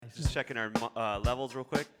Just checking our levels real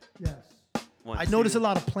quick. Yes. I noticed a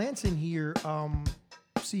lot of plants in here.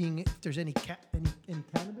 Seeing if there's any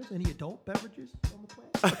cannabis, any adult beverages on the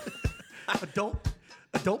plant.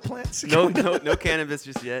 adult plants. No cannabis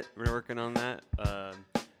just yet. We're working on that.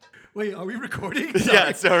 Wait, are we recording?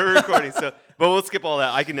 Yeah, so we're recording. But we'll skip all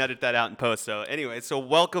that. I can edit that out in post. So anyway,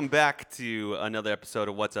 welcome back to another episode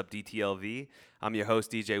of What's Up DTLV. I'm your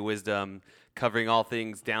host, DJ Wisdom, covering all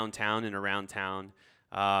things downtown and around town.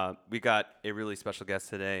 We got a really special guest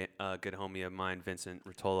today, a good homie of mine, Vincent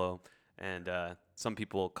Rotolo, and some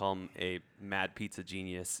people call him a mad pizza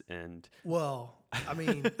genius. And well, I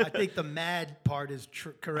mean, I think the mad part is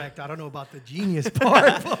correct. I don't know about the genius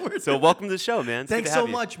part. So welcome to the show, man. Thanks so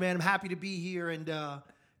much, man. I'm happy to be here, and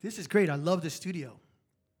this is great. I love the studio.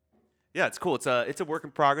 Yeah, it's cool. It's a work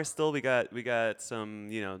in progress still. We got some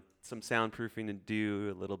some soundproofing to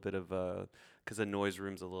do, a little bit of because the noise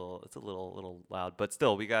room's a little loud, but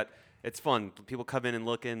still it's fun. People come in and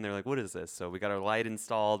look in, they're like, what is this? So we got our light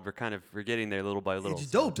installed. We're getting there little by little. It's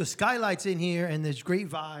dope. The skylight's in here, and there's great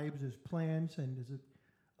vibes. There's plants, and there's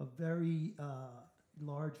a very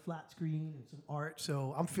large flat screen and some art.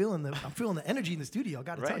 So I'm feeling the energy in the studio. I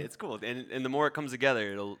got to tell you. Right, it's cool. And the more it comes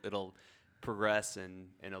together, it'll progress and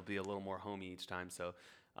it'll be a little more homey each time. So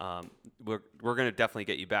we're gonna definitely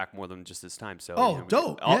get you back more than just this time. So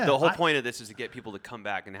dope. The whole point of this is to get people to come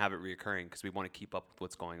back and have it reoccurring because we want to keep up with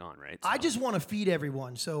what's going on, right? So. I just want to feed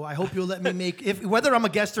everyone, so I hope you'll let me make whether I'm a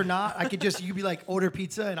guest or not. I could you be like, order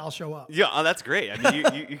pizza and I'll show up. Yeah, that's great. I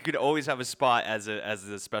mean, you could always have a spot as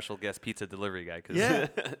a special guest pizza delivery guy,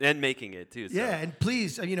 and making it too. So. Yeah, and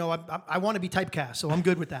please, I want to be typecast, so I'm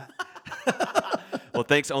good with that. Well,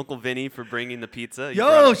 thanks, Uncle Vinny, for bringing the pizza.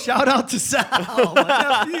 Shout out to Sal,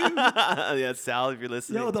 my nephew. Yeah, Sal, if you're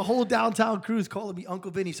listening. The whole downtown crew is calling me Uncle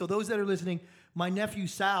Vinny. So those that are listening, my nephew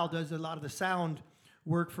Sal does a lot of the sound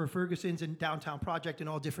work for Ferguson's and Downtown Project and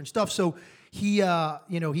all different stuff. So he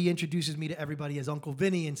introduces me to everybody as Uncle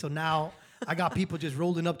Vinny, and so now I got people just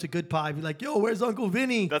rolling up to Good Pie, be like, "Yo, where's Uncle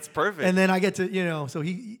Vinny?" That's perfect. And then I get to, so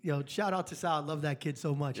he, shout out to Sal. I love that kid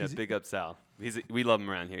so much. Yeah, big up Sal. We love him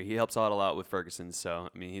around here. He helps out a lot with Ferguson, so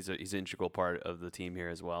I mean he's an integral part of the team here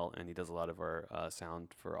as well, and he does a lot of our sound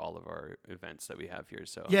for all of our events that we have here.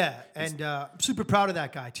 So yeah, and I'm super proud of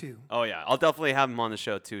that guy too. Oh yeah, I'll definitely have him on the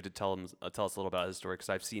show too to tell us a little about his story because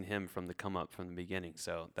I've seen him from the come up from the beginning.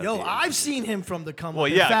 So I've seen him from the come up. Well,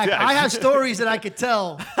 yeah, in fact, I have stories that I could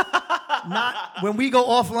tell. Not when we go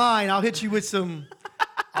offline, I'll hit you with some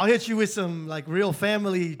like real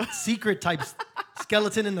family secret types.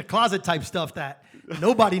 Skeleton in the closet type stuff that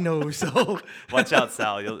nobody knows. So watch out,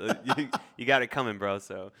 Sal. You got it coming, bro.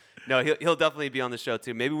 So no, he'll definitely be on the show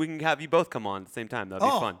too. Maybe we can have you both come on at the same time. That'd be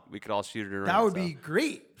fun. We could all shoot it around. That would be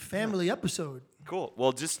great. Family episode. Cool.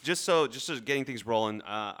 Well, just so getting things rolling,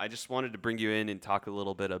 I just wanted to bring you in and talk a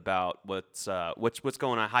little bit about what's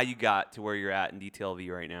going on, how you got to where you're at in DTLV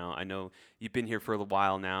right now. I know you've been here for a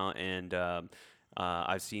while now, and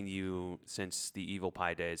I've seen you since the Evil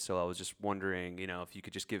Pie days, so I was just wondering, if you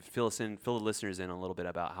could just fill the listeners in a little bit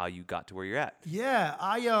about how you got to where you're at. Yeah,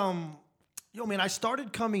 I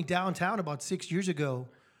started coming downtown about 6 years ago.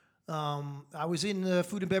 I was in the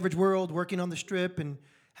food and beverage world, working on the Strip, and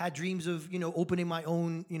had dreams of, opening my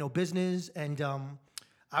own, business. And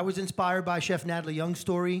I was inspired by Chef Natalie Young's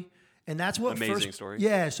story, and that's what amazing story.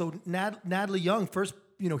 Yeah, so Natalie Young first,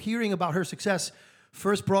 hearing about her success.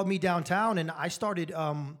 First brought me downtown, and I started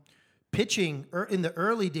pitching in the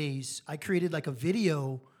early days. I created like a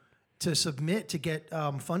video to submit to get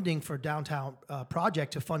funding for Downtown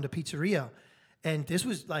Project to fund a pizzeria. And this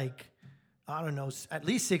was like, I don't know, at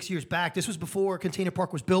least 6 years back. This was before Container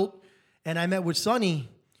Park was built. And I met with Sonny,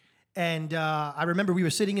 and I remember we were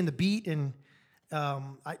sitting in the beat, and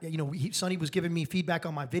Sonny was giving me feedback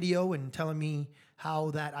on my video and telling me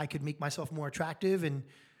how that I could make myself more attractive. And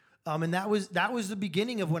that was the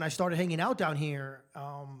beginning of when I started hanging out down here.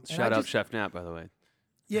 Shout out Chef Nat, by the way.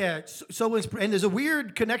 Yeah. And there's a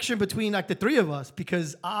weird connection between like the three of us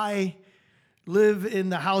because I live in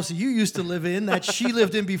the house you used to live in that she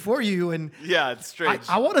lived in before you. And yeah, it's strange.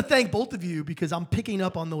 I want to thank both of you because I'm picking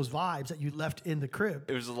up on those vibes that you left in the crib.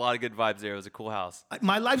 There was a lot of good vibes there. It was a cool house.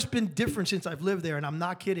 My life's been different since I've lived there, and I'm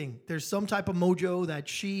not kidding. There's some type of mojo that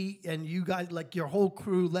she and you guys, like your whole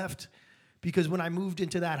crew, left. Because when I moved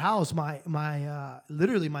into that house,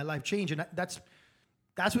 literally my life changed, and that's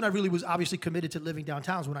when I really was obviously committed to living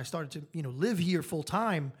downtown. Is when I started to live here full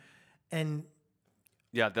time, and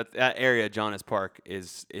yeah, that area, Jonas Park,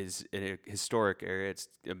 is a historic area. It's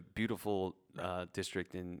a beautiful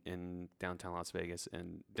district in downtown Las Vegas,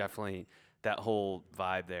 and definitely that whole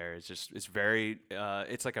vibe there is just, it's very,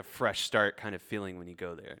 it's like a fresh start kind of feeling when you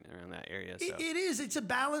go there around that area. So. It is. It's a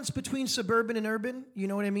balance between suburban and urban. You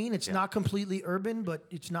know what I mean? It's not completely urban, but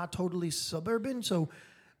it's not totally suburban. So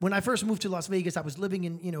when I first moved to Las Vegas, I was living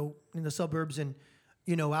in, in the suburbs and,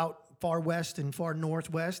 out far west and far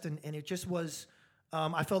northwest. And it just was,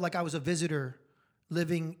 I felt like I was a visitor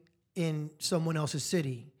living in someone else's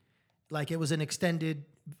city. Like it was an extended,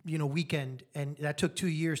 weekend. And that took 2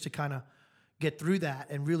 years to kind of get through that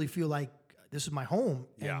and really feel like this is my home.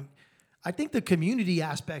 Yeah. And I think the community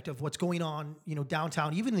aspect of what's going on,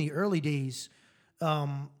 downtown, even in the early days,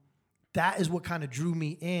 that is what kind of drew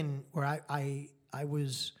me in, where I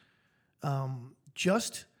was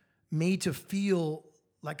just made to feel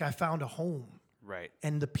like I found a home. Right.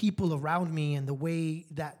 And the people around me and the way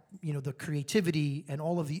that, the creativity and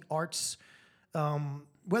all of the arts,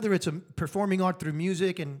 whether it's a performing art through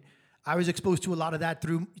music, and I was exposed to a lot of that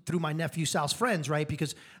through my nephew Sal's friends, right?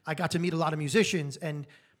 Because I got to meet a lot of musicians. And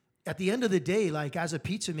at the end of the day, like as a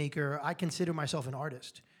pizza maker, I consider myself an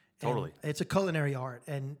artist. Totally. And it's a culinary art.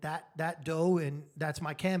 And that dough, and that's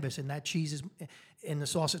my canvas, and that cheese is, and the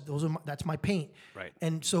sauce, that's my paint. Right.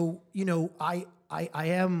 And so, I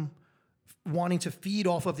am wanting to feed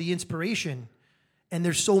off of the inspiration, and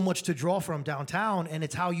there's so much to draw from downtown, and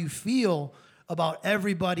it's how you feel about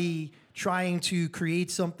everybody trying to create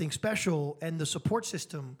something special, and the support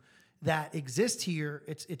system that exists here.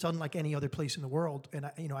 It's unlike any other place in the world. And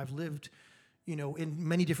I've lived, in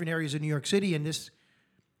many different areas of New York City, and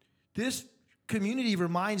this community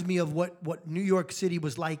reminds me of what New York City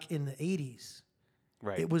was like in the 80s.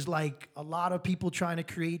 Right. It was like a lot of people trying to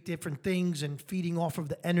create different things and feeding off of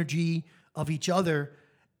the energy of each other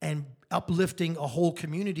and uplifting a whole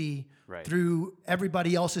community through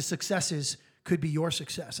everybody else's successes could be your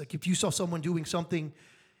success. Like if you saw someone doing something,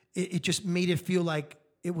 it just made it feel like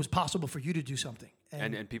it was possible for you to do something.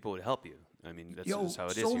 And people would help you. I mean, that's just how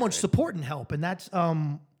it is. So much support and help. And that's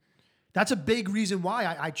a big reason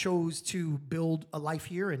why I chose to build a life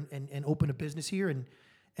here and open a business here.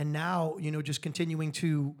 And now, just continuing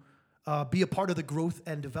to be a part of the growth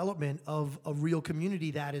and development of a real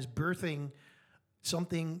community that is birthing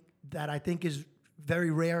something that I think is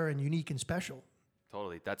very rare and unique and special.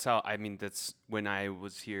 Totally. That's when I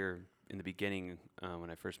was here in the beginning, when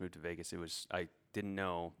I first moved to Vegas, I didn't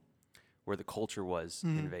know where the culture was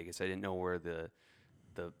in Vegas. I didn't know where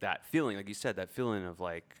that feeling, like you said, that feeling of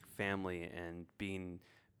like family and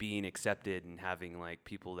being accepted and having like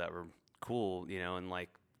people that were cool, and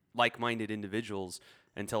like-minded individuals,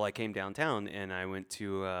 until I came downtown and I went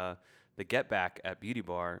to the Get Back at Beauty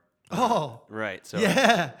Bar. Oh. Right. So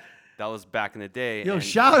yeah. That was back in the day. Yo,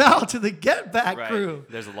 shout out to the Get Back crew.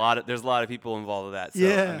 There's a lot of people involved with that.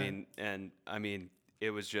 So, I mean, it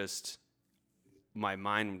was just my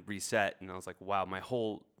mind reset, and I was like, wow,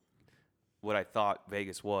 what I thought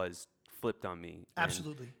Vegas was flipped on me.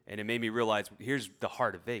 Absolutely. And it made me realize, here's the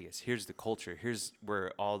heart of Vegas. Here's the culture. Here's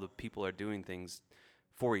where all the people are doing things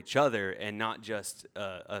for each other and not just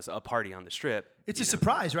a party on the strip. It's a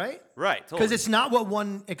surprise, right? Right, totally. Because it's not what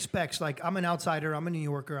one expects. Like, I'm an outsider. I'm a New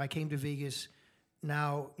Yorker. I came to Vegas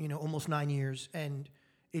now, almost 9 years. And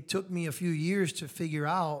it took me a few years to figure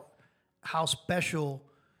out how special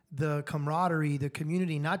the camaraderie, the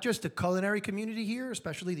community, not just the culinary community here,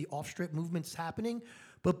 especially the off-strip movements happening,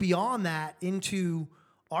 but beyond that into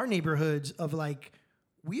our neighborhoods of like,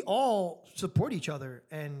 we all support each other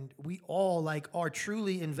and we all like are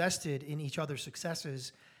truly invested in each other's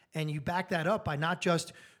successes. And you back that up by not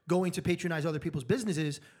just going to patronize other people's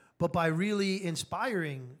businesses, but by really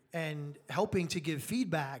inspiring and helping to give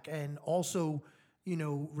feedback and also,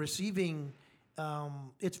 receiving.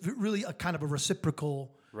 It's really a kind of a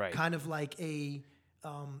reciprocal, kind of like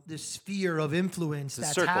this sphere of influence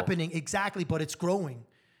that's circle. Happening. Exactly, but it's growing.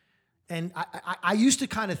 And I used to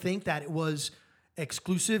kind of think that it was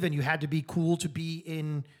exclusive and you had to be cool to be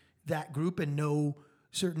in that group and know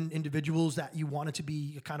certain individuals that you wanted to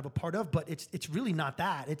be kind of a part of, but it's really not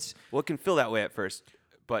that. It can feel that way at first,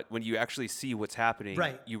 but when you actually see what's happening,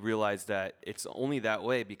 you realize that it's only that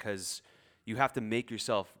way because you have to make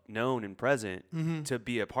yourself known and present to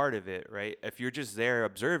be a part of it, right? If you're just there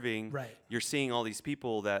observing, you're seeing all these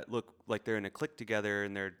people that look like they're in a clique together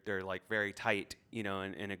and they're like very tight, in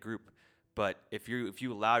a group. But if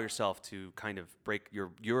you allow yourself to kind of break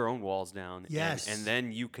your own walls down, and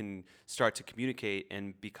then you can start to communicate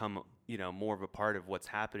and become more of a part of what's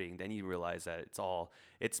happening, then you realize that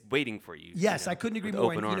it's waiting for you. Yes, I couldn't agree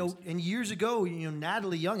more. And, and years ago,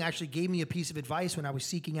 Natalie Young actually gave me a piece of advice when I was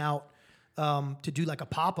seeking out to do like a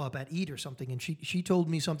pop-up at Eat or something, and she told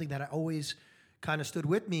me something that I always kind of stood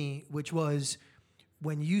with me, which was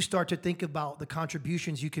when you start to think about the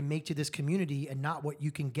contributions you can make to this community and not what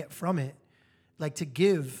you can get from it, like to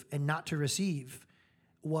give and not to receive,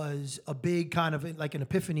 was a big kind of like an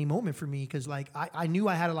epiphany moment for me, because like I knew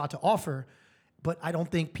I had a lot to offer, but I don't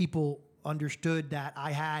think people understood that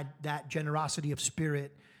I had that generosity of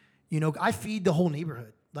spirit. You know, I feed the whole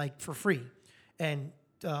neighborhood like for free, and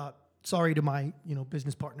sorry to my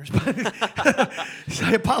business partners, but so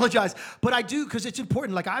I apologize, but I do, because it's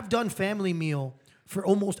important. Like, I've done family meal for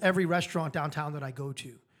almost every restaurant downtown that I go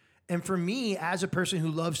to, and for me, as a person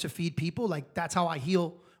who loves to feed people, like that's how I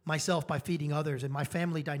heal myself, by feeding others. And my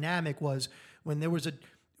family dynamic was, when there was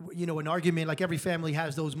an argument, like every family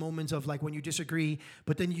has those moments of like when you disagree,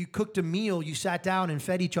 but then you cooked a meal, you sat down and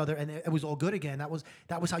fed each other, and it was all good again. That was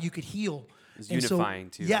how you could heal. It's unifying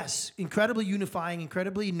too. Yes, incredibly unifying,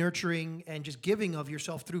 incredibly nurturing, and just giving of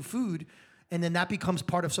yourself through food, and then that becomes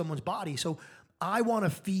part of someone's body. So I want to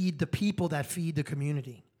feed the people that feed the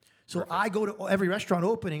community. So Perfect. I go to every restaurant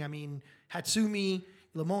opening. I mean, Hatsumi,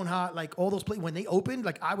 Limon Hot, like all those places, when they opened,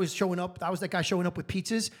 like I was showing up. I was that guy showing up with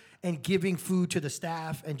pizzas and giving food to the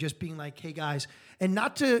staff and just being like, "Hey guys," and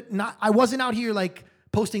I wasn't out here like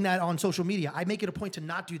posting that on social media. I make it a point to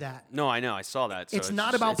not do that. No, I know. I saw that. So it's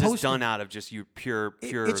not about it's posting. It's done out of just your pure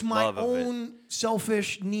It's my love own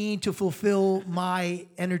selfish need to fulfill my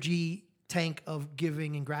energy tank of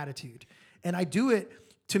giving and gratitude, and I do it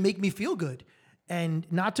to make me feel good, and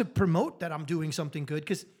not to promote that I'm doing something good,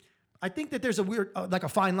 because I think that there's a weird, like a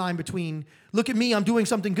fine line between, look at me, I'm doing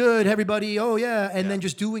something good, everybody, oh yeah, and then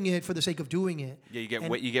just doing it for the sake of doing it. Yeah, you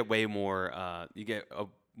get way more, you get a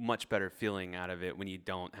much better feeling out of it when you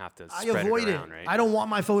don't have to spread it around, right? I don't want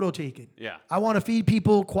my photo taken. Yeah. I want to feed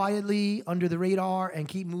people quietly under the radar and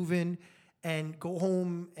keep moving and go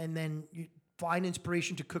home, and then you find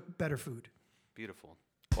inspiration to cook better food. Beautiful.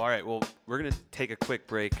 Well, all right, well, we're going to take a quick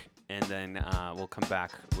break, and then we'll come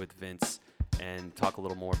back with Vince and talk a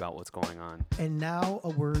little more about what's going on. And now a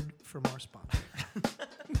word from our sponsor.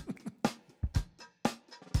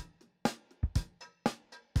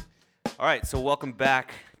 All right, so welcome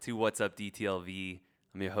back to What's Up DTLV.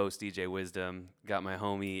 I'm your host, DJ Wisdom. Got my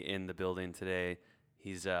homie in the building today.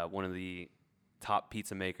 He's one of the top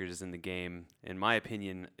pizza makers in the game. In my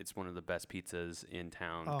opinion, it's one of the best pizzas in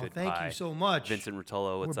town. Oh, Good thank Pie. you so much. Vincent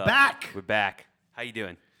Rotolo, what's We're up? back. We're back. How you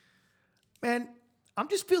doing? Man, I'm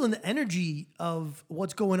just feeling the energy of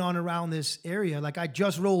what's going on around this area. Like, I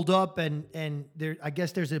just rolled up, and there, I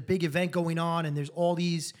guess there's a big event going on, and there's all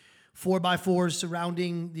these 4x4s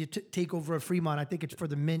surrounding the takeover of Fremont. I think it's for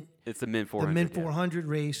the Mint. It's the Mint 400. The Mint 400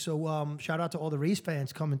 race. So shout out to all the race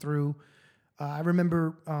fans coming through. I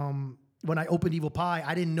remember when I opened Evil Pie,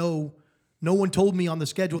 I didn't know. No one told me on the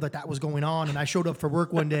schedule that was going on, and I showed up for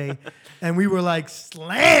work one day, and we were like,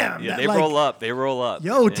 slam! Yeah, they roll up. They roll up.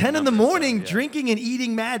 Yo, 10 in the morning, drinking and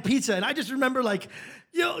eating mad pizza. And I just remember, like,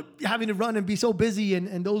 having to run and be so busy,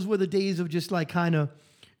 and those were the days of just, like, kind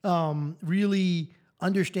of really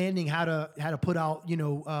understanding how to put out,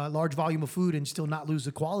 a large volume of food and still not lose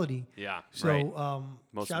the quality. Yeah, so, right.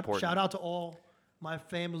 Most important. Shout out to all my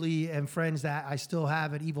family and friends that I still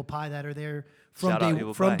have at Evil Pie that are there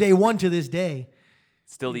from day one to this day.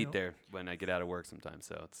 Still eat there when I get out of work sometimes,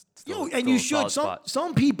 so it's still, and you should.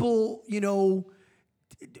 Some people,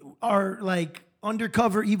 are like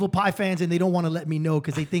undercover Evil Pie fans, and they don't want to let me know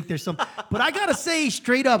because they think there's some. But I gotta say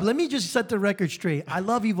straight up, let me just set the record straight. I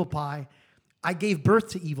love Evil Pie. I gave birth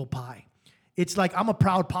to Evil Pie. It's like I'm a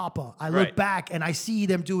proud papa. I look back and I see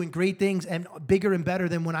them doing great things and bigger and better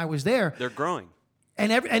than when I was there. They're growing.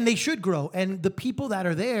 And they should grow. And the people that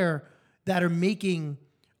are there that are making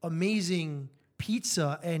amazing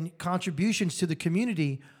pizza and contributions to the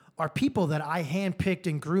community are people that I handpicked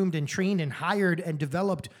and groomed and trained and hired and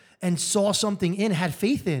developed and saw something in, had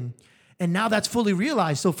faith in. And now that's fully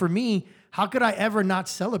realized. So for me, how could I ever not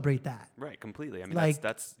celebrate that? Right, completely. I mean,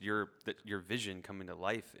 that's your vision coming to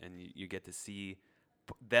life, and you get to see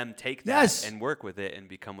them take that and work with it and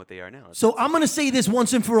become what they are now. So I'm going to say this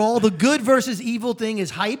once and for all. The good versus evil thing is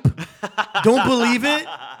hype. Don't believe it.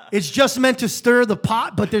 It's just meant to stir the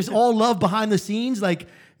pot, but there's all love behind the scenes. Like,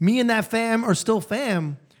 me and that fam are still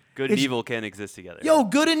fam. Good and evil can exist together. Yo,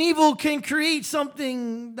 good and evil can create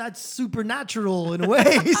something that's supernatural in a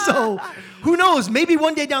way. So who knows? Maybe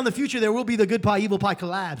one day down the future there will be the Good Pie, Evil Pie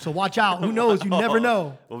collab. So watch out. Who knows? You never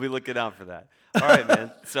know. We'll be looking out for that. All right,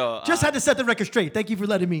 man. So just had to set the record straight. Thank you for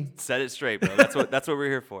letting me set it straight, bro. That's what we're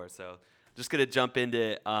here for. So just gonna jump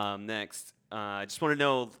into next. I just want to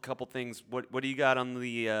know a couple things. What do you got on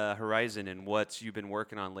the horizon, and what you've been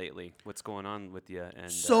working on lately? What's going on with you?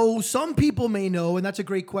 And so some people may know, and that's a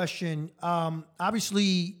great question.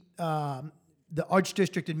 Obviously, the Arts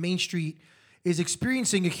District and Main Street is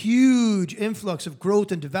experiencing a huge influx of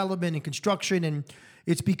growth and development and construction, and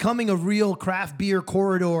it's becoming a real craft beer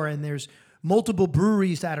corridor, and there's multiple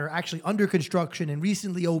breweries that are actually under construction and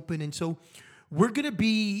recently opened. And so we're going to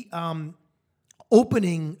be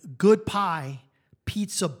opening Good Pie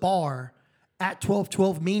Pizza Bar at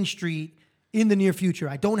 1212 Main Street in the near future.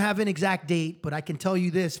 I don't have an exact date, but I can tell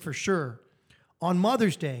you this for sure. On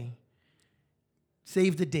Mother's Day,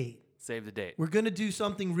 save the date. Save the date. We're going to do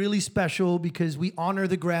something really special because we honor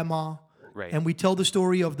the grandma. Right. And we tell the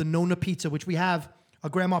story of the Nona Pizza, which we have a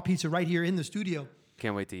grandma pizza right here in the studio.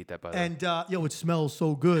 Can't wait to eat that, by the way. And, it smells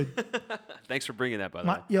so good. Thanks for bringing that, by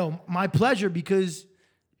the way. My pleasure, because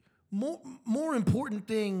more important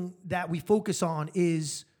thing that we focus on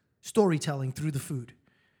is storytelling through the food.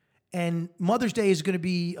 And Mother's Day is going to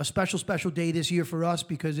be a special, special day this year for us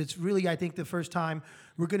because it's really, I think, the first time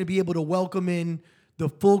we're going to be able to welcome in the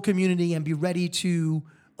full community and be ready to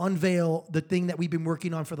unveil the thing that we've been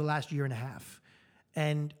working on for the last year and a half.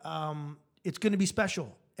 And it's going to be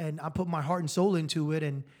special. And I put my heart and soul into it.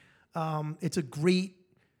 And it's a great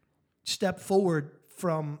step forward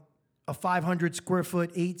from a 500 square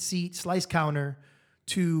foot, 8-seat slice counter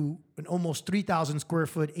to an almost 3,000 square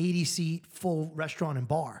foot, 80-seat full restaurant and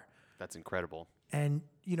bar. That's incredible. And,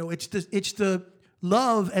 it's the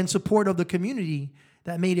love and support of the community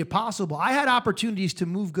that made it possible. I had opportunities to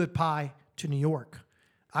move Good Pie to New York.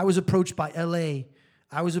 I was approached by LA.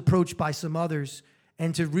 I was approached by some others.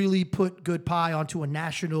 And to really put Good Pie onto a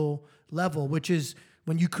national level, which is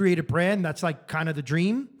when you create a brand, that's like kind of the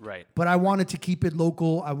dream. Right. But I wanted to keep it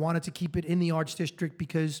local. I wanted to keep it in the Arts District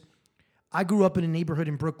because I grew up in a neighborhood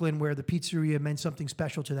in Brooklyn where the pizzeria meant something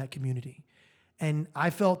special to that community. And I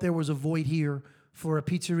felt there was a void here for a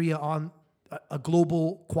pizzeria on a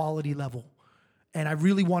global quality level. And I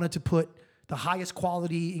really wanted to put the highest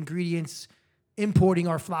quality ingredients, importing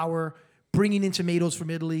our flour, bringing in tomatoes from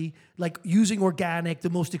Italy, like using organic, the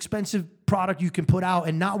most expensive product you can put out,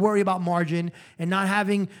 and not worry about margin, and not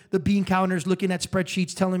having the bean counters looking at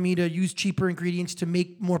spreadsheets telling me to use cheaper ingredients to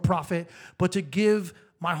make more profit, but to give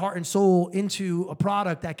my heart and soul into a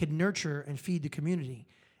product that could nurture and feed the community.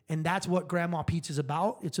 And that's what Grandma Pizza is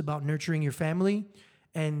about. It's about nurturing your family,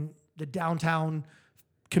 and the downtown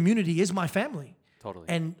community is my family. Totally.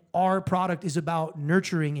 And our product is about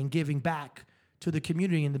nurturing and giving back to the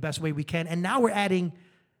community in the best way we can. And now we're adding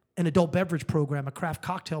an adult beverage program, a craft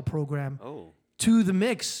cocktail program to the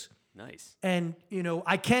mix. Nice. And,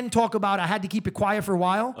 I can talk about, I had to keep it quiet for a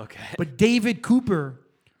while. Okay. But David Cooper,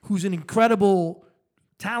 who's an incredible,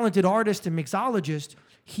 talented artist and mixologist,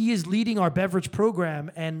 he is leading our beverage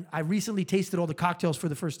program. And I recently tasted all the cocktails for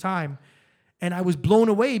the first time. And I was blown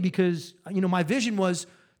away because, my vision was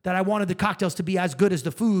that I wanted the cocktails to be as good as the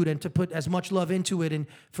food and to put as much love into it and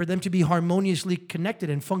for them to be harmoniously connected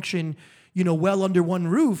and function, well under one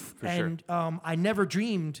roof. For sure. And I never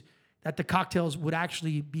dreamed that the cocktails would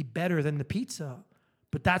actually be better than the pizza.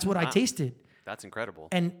 But that's what I tasted. That's incredible.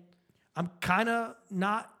 And I'm kind of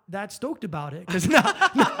not that stoked about it. Because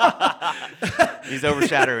He's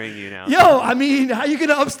overshadowing you now. how you going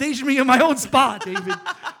to upstage me in my own spot, David?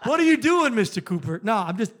 What are you doing, Mr. Cooper? No,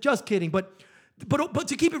 I'm just kidding. But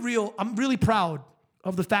to keep it real, I'm really proud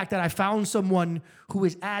of the fact that I found someone who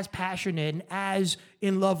is as passionate and as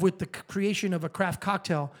in love with the creation of a craft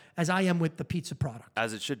cocktail as I am with the pizza product.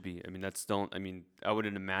 As it should be. I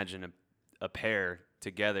wouldn't imagine a pair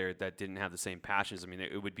together that didn't have the same passions.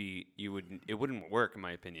 It wouldn't work in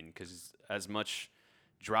my opinion, because as much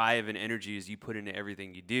drive and energy as you put into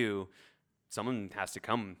everything you do, someone has to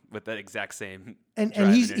come with that exact same. And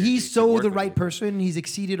he's so the right person. He's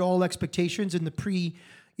exceeded all expectations in the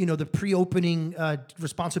pre-opening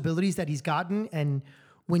responsibilities that he's gotten. And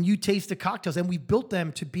when you taste the cocktails, and we built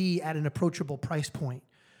them to be at an approachable price point.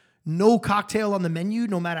 No cocktail on the menu,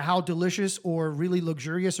 no matter how delicious or really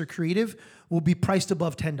luxurious or creative, will be priced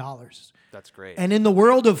above $10. That's great. And in the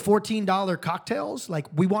world of $14 cocktails,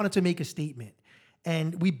 we wanted to make a statement.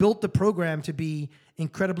 And we built the program to be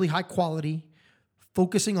incredibly high quality,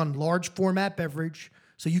 focusing on large format beverage.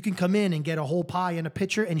 So you can come in and get a whole pie and a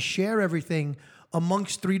pitcher and share everything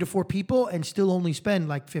amongst 3 to 4 people and still only spend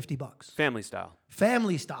 $50. Family style.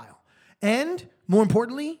 Family style. And more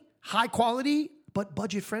importantly, high quality, but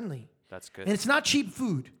budget friendly. That's good. And it's not cheap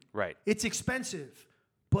food. Right. It's expensive,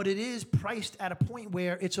 but it is priced at a point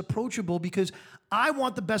where it's approachable because I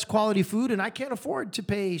want the best quality food and I can't afford to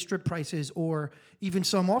pay strip prices or even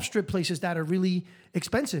some off-strip places that are really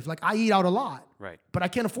expensive. I eat out a lot, right? But I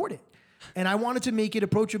can't afford it. And I wanted to make it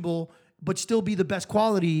approachable but still be the best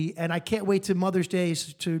quality. And I can't wait to Mother's Day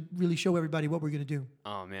to really show everybody what we're going to do.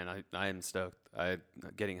 Oh, man, I am stoked. I'm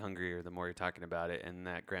getting hungrier the more you're talking about it, and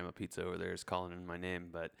that Grandma Pizza over there is calling in my name.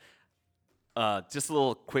 But just a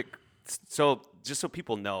little quick, just so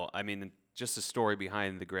people know, I mean, just a story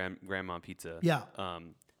behind the Grandma Pizza. Yeah.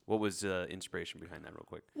 What was the inspiration behind that real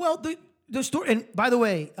quick? Well, the story, and by the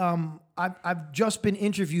way, I've just been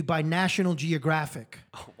interviewed by National Geographic.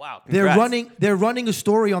 Oh, wow. Congrats. They're running a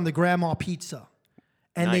story on the Grandma Pizza,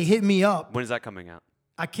 and they hit me up. When is that coming out?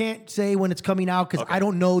 I can't say when it's coming out because I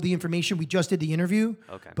don't know the information. We just did the interview.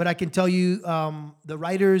 Okay. But I can tell you the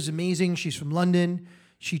writer is amazing. She's from London.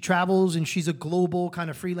 She travels, and she's a global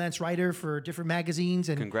kind of freelance writer for different magazines.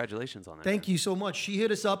 And congratulations on that. Thank you so much. She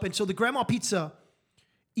hit us up. And so the Grandma Pizza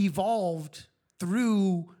evolved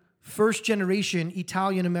through first-generation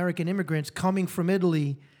Italian-American immigrants coming from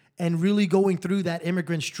Italy and really going through that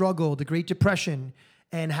immigrant struggle, the Great Depression,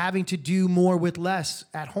 and having to do more with less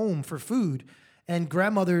at home for food. And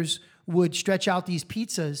grandmothers would stretch out these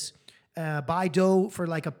pizzas, buy dough for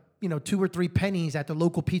like 2 or 3 pennies at the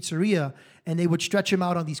local pizzeria, and they would stretch them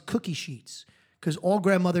out on these cookie sheets because all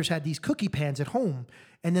grandmothers had these cookie pans at home.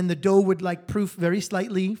 And then the dough would like proof very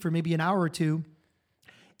slightly for maybe an hour or two.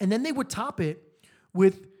 And then they would top it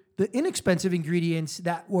with the inexpensive ingredients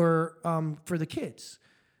that were for the kids.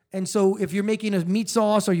 And so if you're making a meat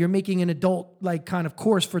sauce or you're making an adult like kind of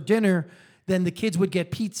course for dinner, then the kids would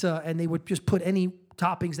get pizza and they would just put any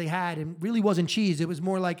toppings they had, and really wasn't cheese. It was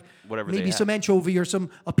more like whatever maybe some anchovy or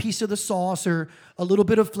a piece of the sauce or a little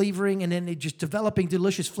bit of flavoring, and then they just developing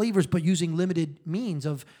delicious flavors, but using limited means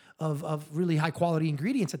of really high quality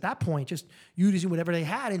ingredients at that point, just using whatever they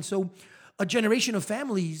had. And so a generation of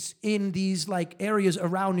families in these like areas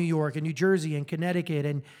around New York and New Jersey and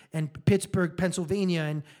Connecticut and Pittsburgh,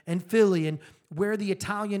 Pennsylvania and Philly, and where the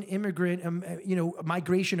Italian immigrant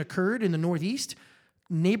migration occurred in the Northeast,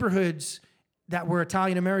 neighborhoods that were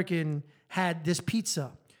Italian American had this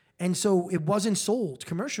pizza. And so it wasn't sold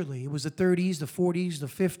commercially. It was the 30s, the 40s, the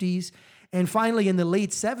 50s. And finally in the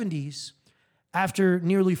late 70s, after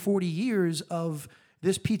nearly 40 years of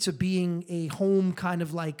this pizza being a home kind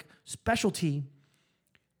of like specialty,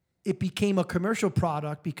 it became a commercial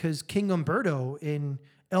product because King Umberto in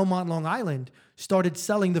Elmont, Long Island, started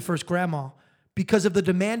selling the first Grandma because of the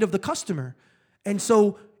demand of the customer. And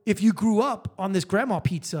so if you grew up on this Grandma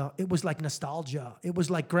Pizza, it was like nostalgia. It was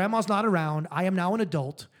like, Grandma's not around. I am now an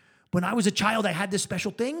adult. When I was a child, I had this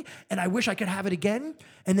special thing, and I wish I could have it again.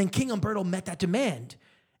 And then King Umberto met that demand.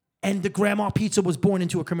 And the Grandma Pizza was born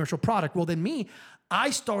into a commercial product. Well, then I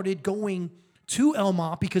started going to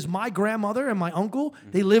Elmont because my grandmother and my uncle,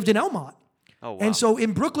 they lived in Elmont. Oh, wow. And so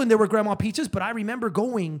in Brooklyn, there were Grandma Pizzas, but I remember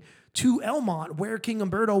going to Elmont where King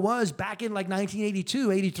Umberto was back in like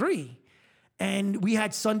 1982, 83. And we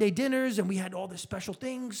had Sunday dinners and we had all the special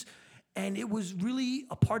things. And it was really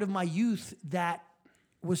a part of my youth that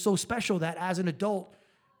was so special that as an adult,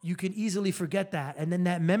 you can easily forget that. And then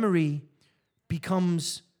that memory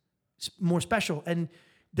becomes more special. And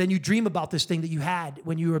then you dream about this thing that you had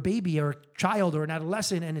when you were a baby or a child or an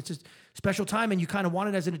adolescent, and it's a special time and you kind of want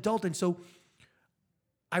it as an adult. And so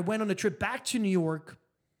I went on a trip back to New York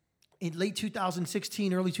in late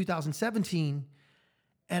 2016, early 2017,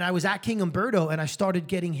 and I was at King Umberto and I started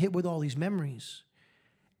getting hit with all these memories.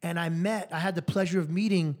 And I had the pleasure of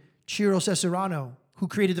meeting Ciro Cesarano, who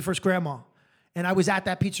created the first Grandma. And I was at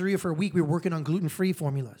that pizzeria for a week. We were working on gluten-free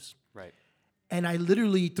formulas. Right. And I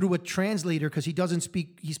literally, through a translator, because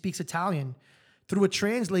he speaks Italian, through a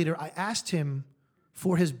translator, I asked him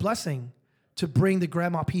for his blessing to bring the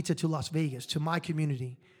Grandma Pizza to Las Vegas, to my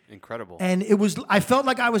community. Incredible. And I felt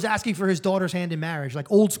like I was asking for his daughter's hand in marriage, like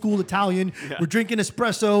old school Italian. Yeah. We're drinking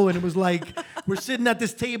espresso, and it was like, we're sitting at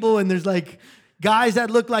this table, and there's like guys that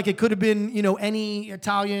look like it could have been, any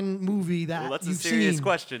Italian movie that that's you've a serious seen.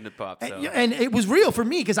 question to pop. So. And it was real for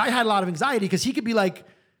me because I had a lot of anxiety because he could be like,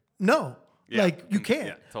 no. Yeah. Like, you can't.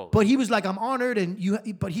 Yeah, totally. But he was like, I'm honored,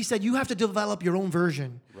 but he said, you have to develop your own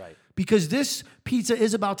version. Right. Because this pizza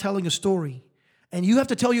is about telling a story. And you have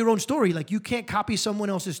to tell your own story. Like, you can't copy someone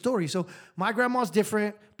else's story. So my grandma's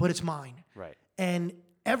different, but it's mine. Right. And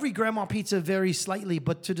every Grandma Pizza varies slightly,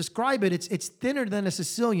 but to describe it, it's thinner than a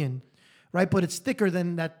Sicilian, right? But it's thicker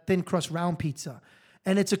than that thin crust round pizza.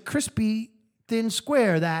 And it's a crispy, thin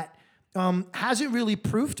square that hasn't really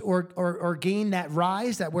proofed or gained that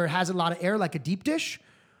rise that where it has a lot of air like a deep dish,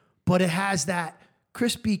 but it has that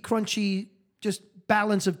crispy, crunchy, just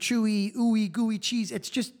balance of chewy, ooey, gooey cheese.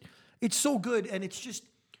 It's so good, and it's just,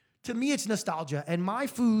 to me, it's nostalgia. And my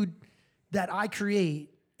food that I create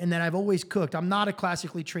and that I've always cooked, I'm not a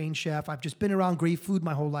classically trained chef. I've just been around great food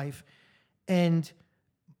my whole life. And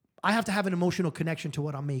I have to have an emotional connection to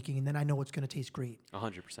what I'm making, and then I know it's going to taste great.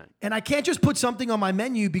 100%. And I can't just put something on my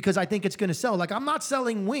menu because I think it's going to sell. Like, I'm not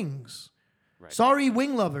selling wings. Right. Sorry,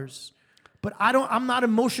 wing lovers. But I'm not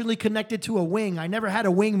emotionally connected to a wing. I never had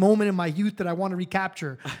a wing moment in my youth that I want to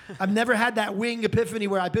recapture. I've never had that wing epiphany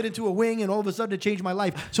where I bit into a wing and all of a sudden it changed my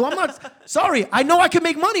life. So I'm not, sorry, I know I can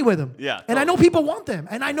make money with them. Yeah. And I know people want them.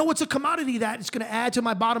 And I know it's a commodity that is going to add to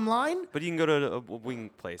my bottom line. But you can go to a wing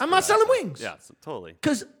place. I'm for not that. selling wings. Yeah, totally.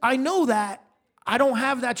 Because I know that I don't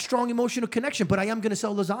have that strong emotional connection, but I am going to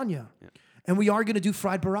sell lasagna. Yeah. And we are going to do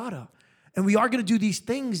fried burrata. And we are going to do these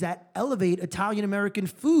things that elevate Italian-American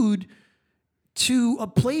food to a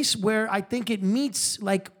place where I think it meets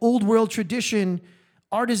like old world tradition,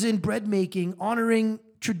 artisan bread making, honoring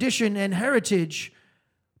tradition and heritage,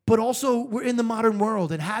 but also we're in the modern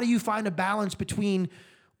world. And how do you find a balance between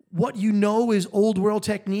what you know is old world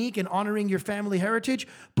technique and honoring your family heritage,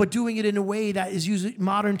 but doing it in a way that is using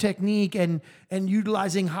modern technique and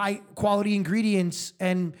utilizing high quality ingredients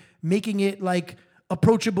and making it like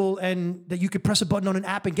approachable and that you could press a button on an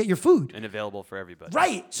app and get your food. And available for everybody.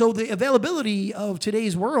 Right. So the availability of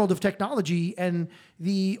today's world of technology and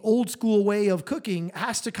the old school way of cooking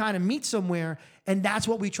has to kind of meet somewhere. And that's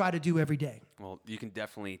what we try to do every day. Well, you can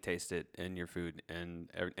definitely taste it in your food. And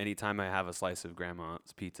anytime I have a slice of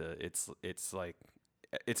grandma's pizza, it's like,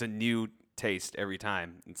 it's a new taste every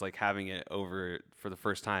time. It's like having it over for the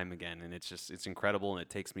first time again. And it's incredible. And it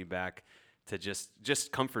takes me back to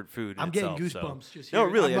just comfort food. I'm itself, getting goosebumps. So. Just no,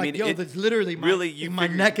 really. I'm like, yo, that's literally my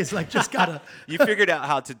neck is like just gotta. You figured out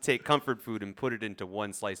how to take comfort food and put it into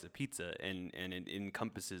one slice of pizza, and it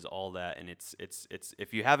encompasses all that. And it's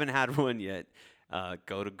if you haven't had one yet,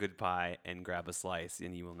 go to Good Pie and grab a slice,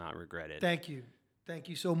 and you will not regret it. Thank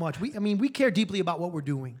you so much. We care deeply about what we're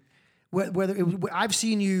doing. I've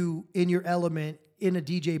seen you in your element in a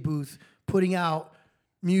DJ booth, putting out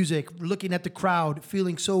music, looking at the crowd,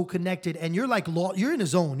 feeling so connected, and you're like you're in a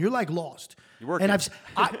zone. You're like lost. You're working. And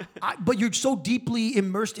but you're so deeply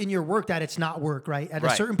immersed in your work that it's not work, right? At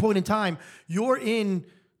a certain point in time, you're in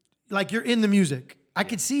the music. I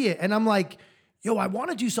could see it, and I'm like, yo, I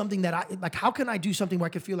want to do something that how can I do something where I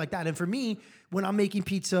can feel like that? And for me, when I'm making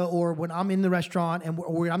pizza or when I'm in the restaurant and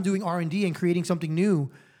where I'm doing R&D and creating something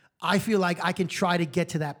new, I feel like I can try to get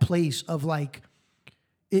to that place of like,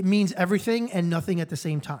 it means everything and nothing at the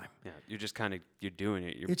same time. Yeah, you're just kind of, you're doing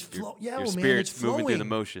it. Your spirit's it's moving through the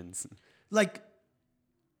motions. Like,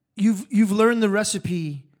 you've learned the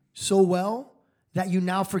recipe so well that you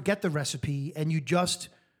now forget the recipe and you just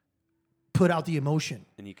put out the emotion.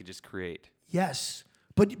 And you can just create. Yes,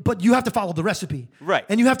 but you have to follow the recipe. Right.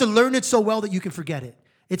 And you have to learn it so well that you can forget it.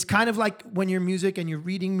 It's kind of like when you're music and you're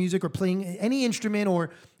reading music or playing any instrument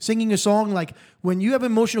or singing a song. Like when you have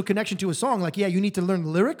emotional connection to a song, like, yeah, you need to learn the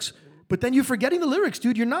lyrics, but then you're forgetting the lyrics,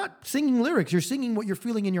 dude. You're not singing lyrics. You're singing what you're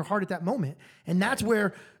feeling in your heart at that moment. And that's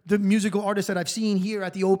where the musical artists that I've seen here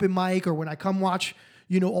at the open mic or when I come watch,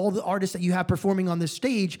 all the artists that you have performing on this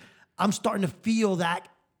stage, I'm starting to feel that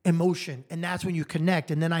emotion. And that's when you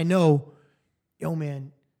connect. And then I know, yo,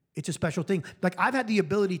 man, it's a special thing. Like, I've had the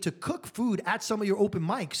ability to cook food at some of your open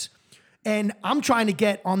mics, and I'm trying to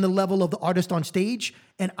get on the level of the artist on stage,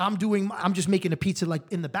 and I'm just making a pizza like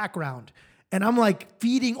in the background. And I'm like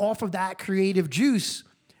feeding off of that creative juice,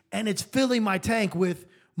 and it's filling my tank with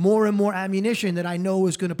more and more ammunition that I know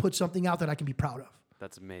is going to put something out that I can be proud of.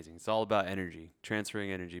 That's amazing. It's all about energy,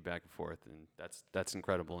 transferring energy back and forth, and that's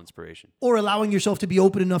incredible inspiration. Or allowing yourself to be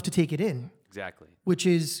open enough to take it in. Exactly. Which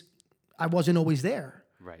is, I wasn't always there.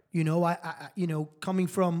 Right. I coming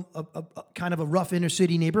from a kind of a rough inner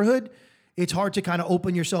city neighborhood, it's hard to kind of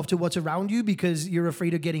open yourself to what's around you because you're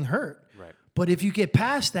afraid of getting hurt. Right. But if you get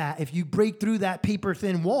past that, if you break through that paper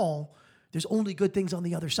thin wall, there's only good things on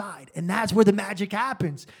the other side. And that's where the magic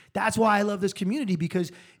happens. That's why I love this community,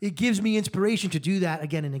 because it gives me inspiration to do that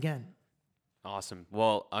again and again. Awesome.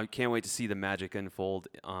 Well, I can't wait to see the magic unfold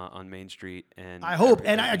on Main Street. And I hope.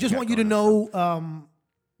 And I just want you to know,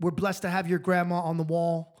 we're blessed to have your grandma on the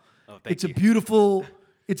wall. Oh, thank you.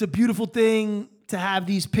 It's a beautiful thing to have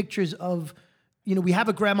these pictures of, we have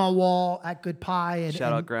a grandma wall at Good Pie. And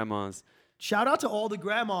shout out grandmas. Shout out to all the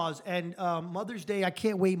grandmas. And Mother's Day, I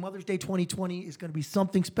can't wait. Mother's Day 2020 is going to be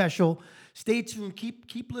something special. Stay tuned.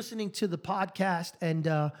 Keep listening to the podcast.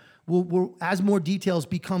 And we'll as more details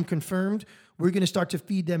become confirmed, we're going to start to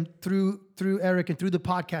feed them through Eric and through the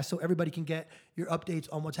podcast so everybody can get your updates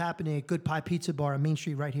on what's happening at Good Pie Pizza Bar on Main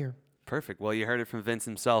Street right here. Perfect. Well, you heard it from Vince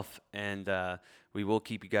himself, and we will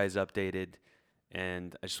keep you guys updated.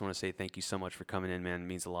 And I just want to say thank you so much for coming in, man. It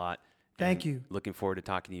means a lot. Thank you. Looking forward to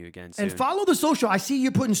talking to you again soon. And follow the social. I see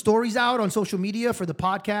you're putting stories out on social media for the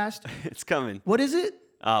podcast. It's coming. What is it?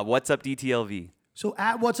 What's Up DTLV? So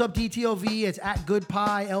at What's Up DTLV, it's at Good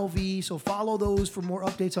Pie LV. So follow those for more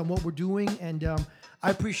updates on what we're doing. And I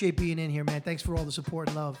appreciate being in here, man. Thanks for all the support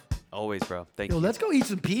and love. Always, bro. Thank Yo, you. let's go eat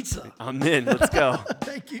some pizza. I'm in. Let's go.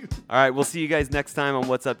 Thank you. All right, we'll see you guys next time on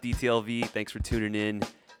What's Up DTLV. Thanks for tuning in.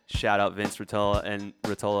 Shout out Vince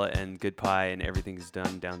Rotella and Good Pie and everything he's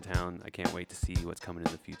done downtown. I can't wait to see what's coming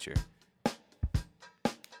in the future.